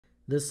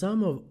The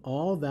sum of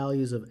all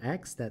values of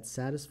x that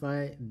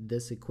satisfy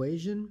this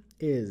equation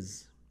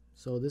is,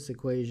 so this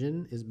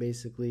equation is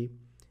basically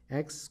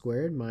x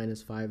squared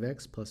minus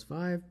 5x plus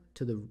 5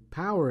 to the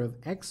power of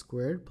x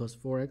squared plus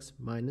 4x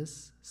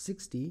minus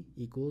 60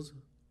 equals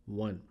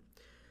 1.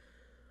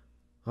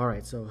 All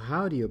right, so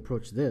how do you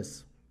approach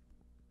this?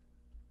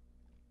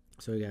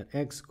 So we got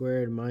x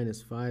squared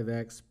minus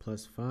 5x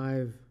plus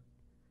 5,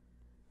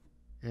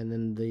 and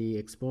then the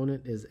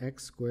exponent is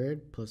x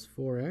squared plus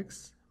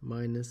 4x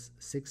minus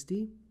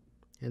 60,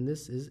 and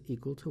this is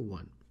equal to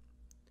 1.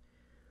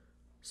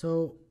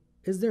 So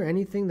is there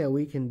anything that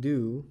we can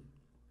do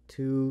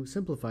to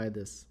simplify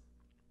this?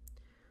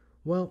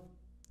 Well,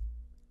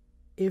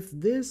 if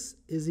this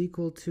is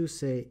equal to,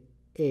 say,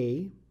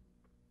 a,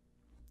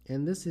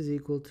 and this is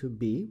equal to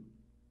b,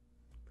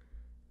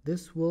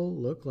 this will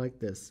look like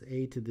this.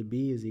 A to the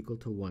b is equal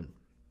to 1.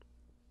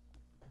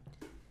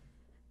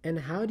 And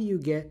how do you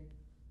get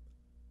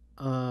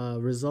a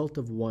result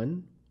of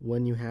 1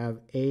 when you have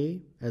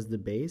a as the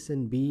base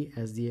and b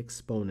as the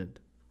exponent?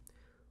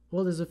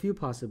 Well, there's a few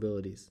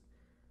possibilities.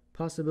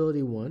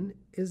 Possibility 1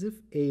 is if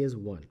a is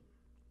 1.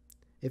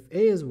 If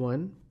a is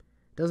 1,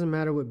 doesn't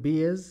matter what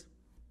b is,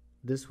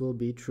 this will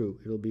be true.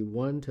 It'll be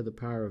 1 to the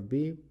power of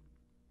b,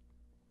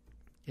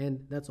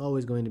 and that's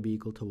always going to be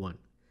equal to 1.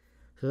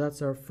 So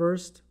that's our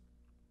first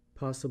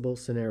possible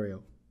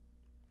scenario.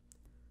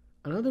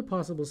 Another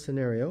possible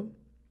scenario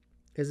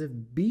is if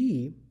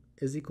b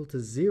is equal to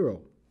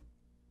 0.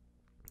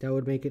 That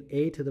would make it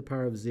a to the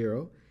power of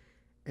 0,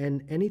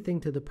 and anything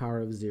to the power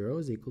of 0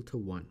 is equal to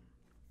 1.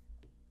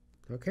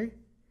 Okay?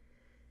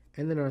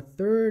 And then our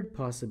third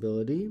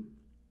possibility,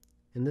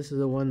 and this is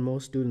the one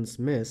most students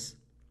miss,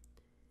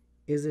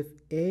 is if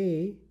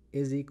a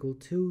is equal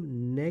to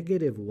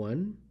negative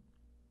 1,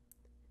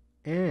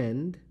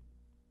 and,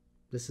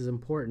 this is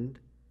important,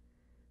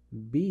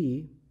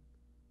 b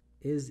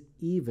is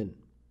even.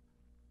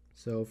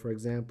 So, for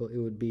example, it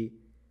would be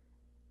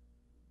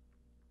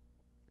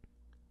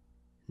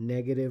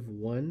negative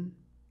 1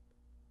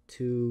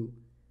 to,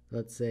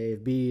 let's say,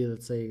 if b,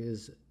 let's say,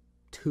 is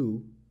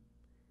 2,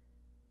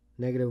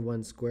 negative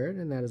 1 squared,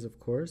 and that is, of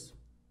course,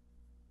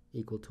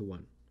 equal to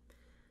 1.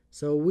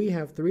 So we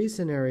have 3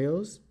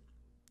 scenarios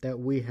that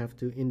we have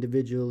to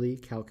individually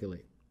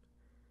calculate.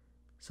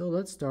 So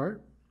let's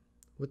start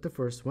with the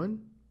first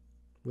one,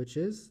 which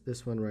is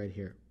this one right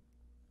here.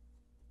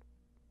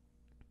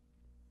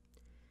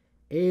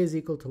 A is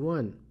equal to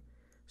 1.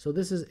 So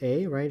this is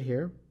a right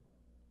here.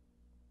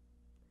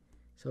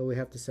 So we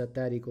have to set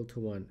that equal to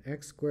 1.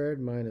 X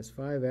squared minus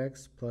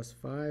 5x plus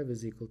 5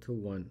 is equal to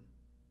 1.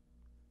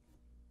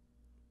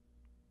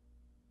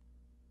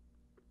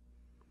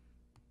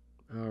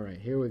 All right,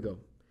 here we go.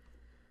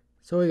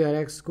 So we got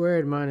x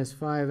squared minus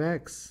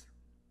 5x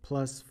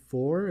plus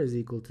 4 is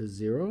equal to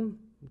 0.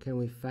 Can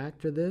we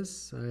factor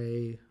this?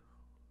 I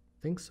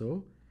think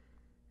so.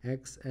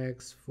 X,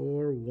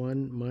 4,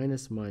 1,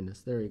 minus,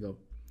 minus. There you go.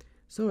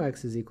 So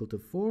x is equal to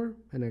 4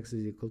 and x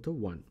is equal to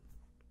 1.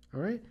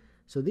 All right?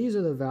 So these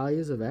are the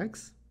values of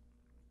x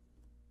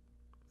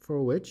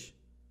for which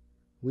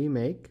we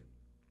make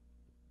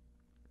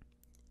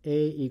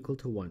a equal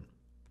to 1.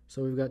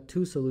 So we've got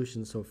 2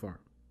 solutions so far.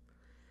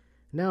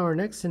 Now our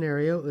next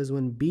scenario is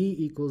when b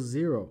equals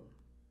 0.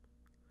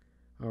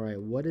 All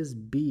right, what is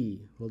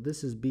b? Well,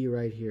 this is b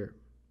right here.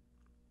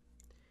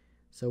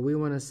 So we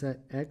want to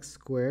set x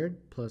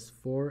squared plus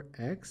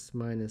 4x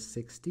minus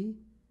 60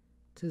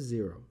 to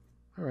 0.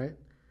 All right,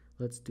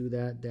 let's do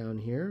that down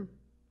here.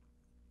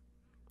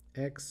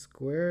 X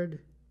squared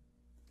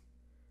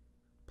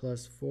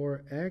plus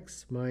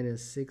 4x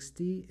minus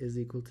 60 is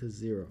equal to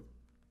 0.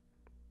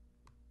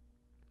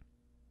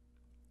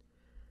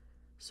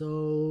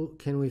 So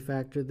can we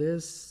factor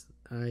this?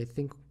 I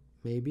think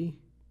maybe.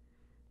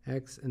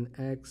 X and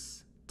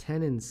x,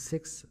 10 and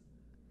 6,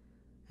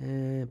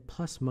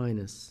 plus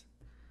minus.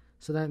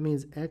 So that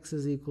means x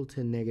is equal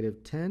to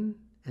negative 10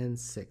 and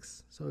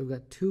 6. So we've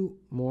got 2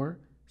 more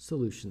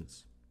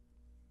solutions.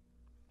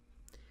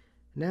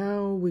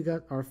 Now we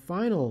got our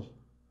final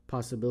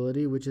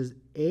possibility, which is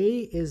a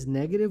is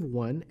negative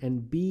 1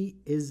 and b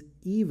is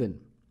even.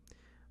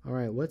 All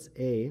right, what's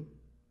a?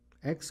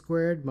 X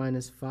squared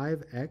minus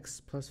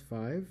 5x plus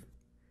 5.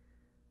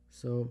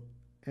 So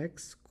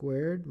x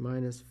squared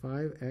minus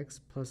 5x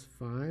plus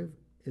 5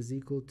 is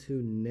equal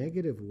to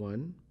negative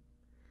 1,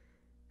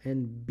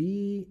 and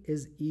b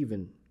is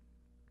even.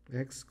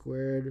 X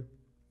squared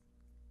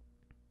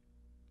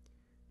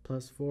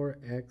plus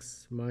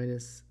 4x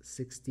minus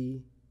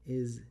 60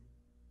 is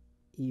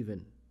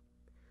even.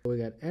 We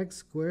got x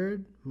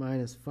squared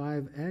minus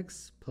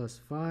 5x plus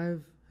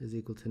 5 is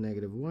equal to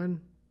negative 1.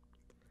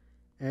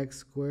 X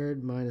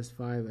squared minus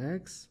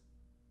 5x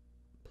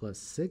plus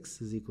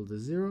 6 is equal to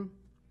 0.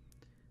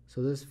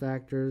 So this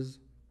factors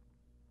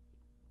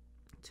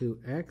to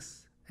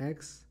x,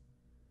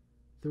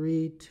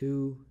 3,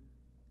 2,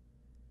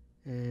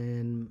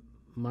 and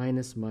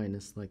minus,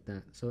 minus like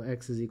that. So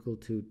x is equal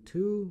to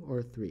 2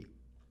 or 3.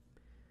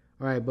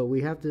 All right, but we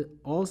have to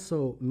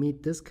also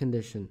meet this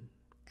condition,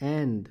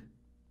 and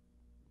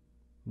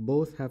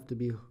Both have to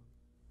be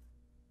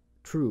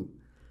true.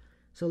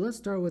 So let's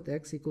start with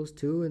x equals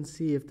 2 and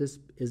see if this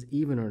is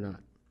even or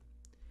not.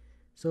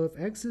 So if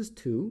x is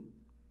 2,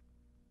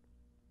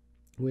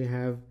 we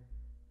have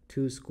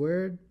 2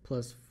 squared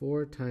plus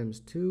 4 times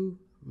 2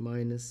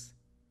 minus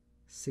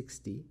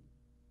 60.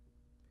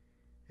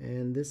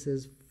 And this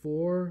is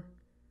 4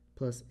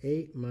 plus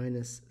 8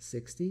 minus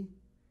 60,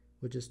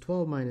 which is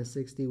 12 minus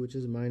 60, which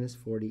is minus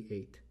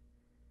 48.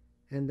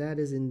 And that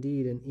is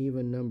indeed an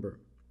even number.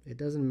 It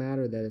doesn't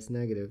matter that it's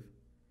negative.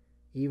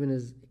 Even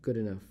is good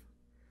enough.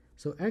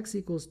 So x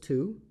equals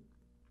 2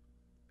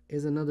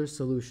 is another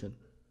solution.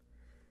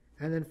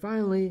 And then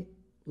finally,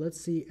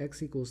 let's see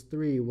x equals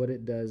 3, what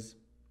it does.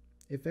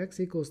 If x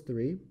equals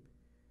 3,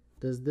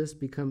 does this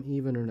become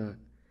even or not?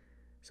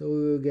 So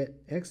we will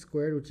get x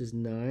squared, which is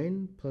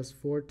 9, plus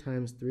 4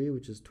 times 3,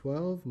 which is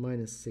 12,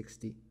 minus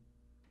 60.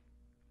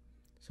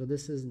 So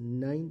this is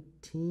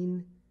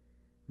 19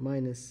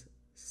 minus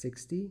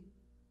 60.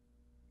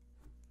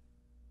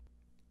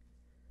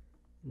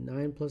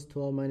 9 plus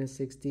 12 minus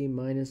 60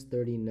 minus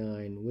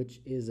 39, which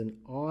is an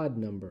odd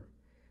number.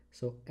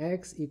 So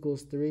x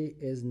equals 3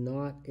 is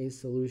not a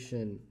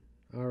solution.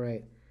 All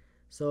right,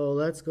 so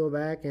let's go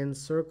back and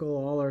circle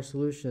all our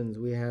solutions.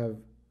 We have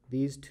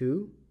these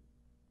two,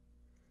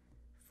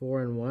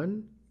 4 and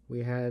 1.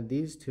 We had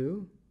these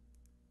two,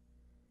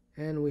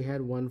 and we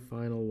had one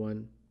final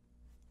one,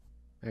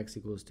 x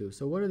equals 2.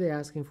 So what are they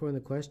asking for in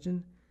the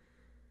question?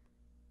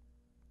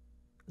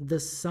 The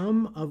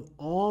sum of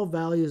all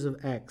values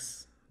of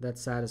x that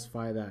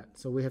satisfy that.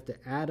 So we have to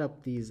add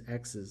up these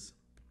x's.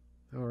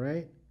 All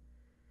right.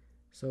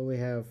 So we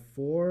have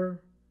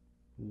 4,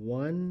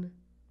 1,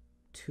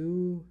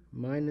 2,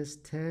 minus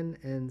 10,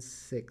 and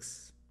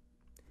 6.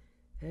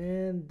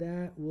 And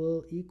that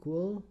will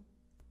equal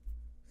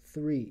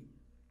 3.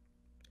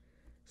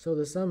 So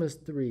the sum is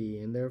 3,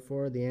 and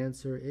therefore the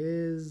answer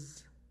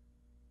is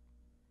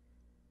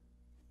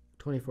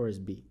 24 is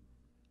B.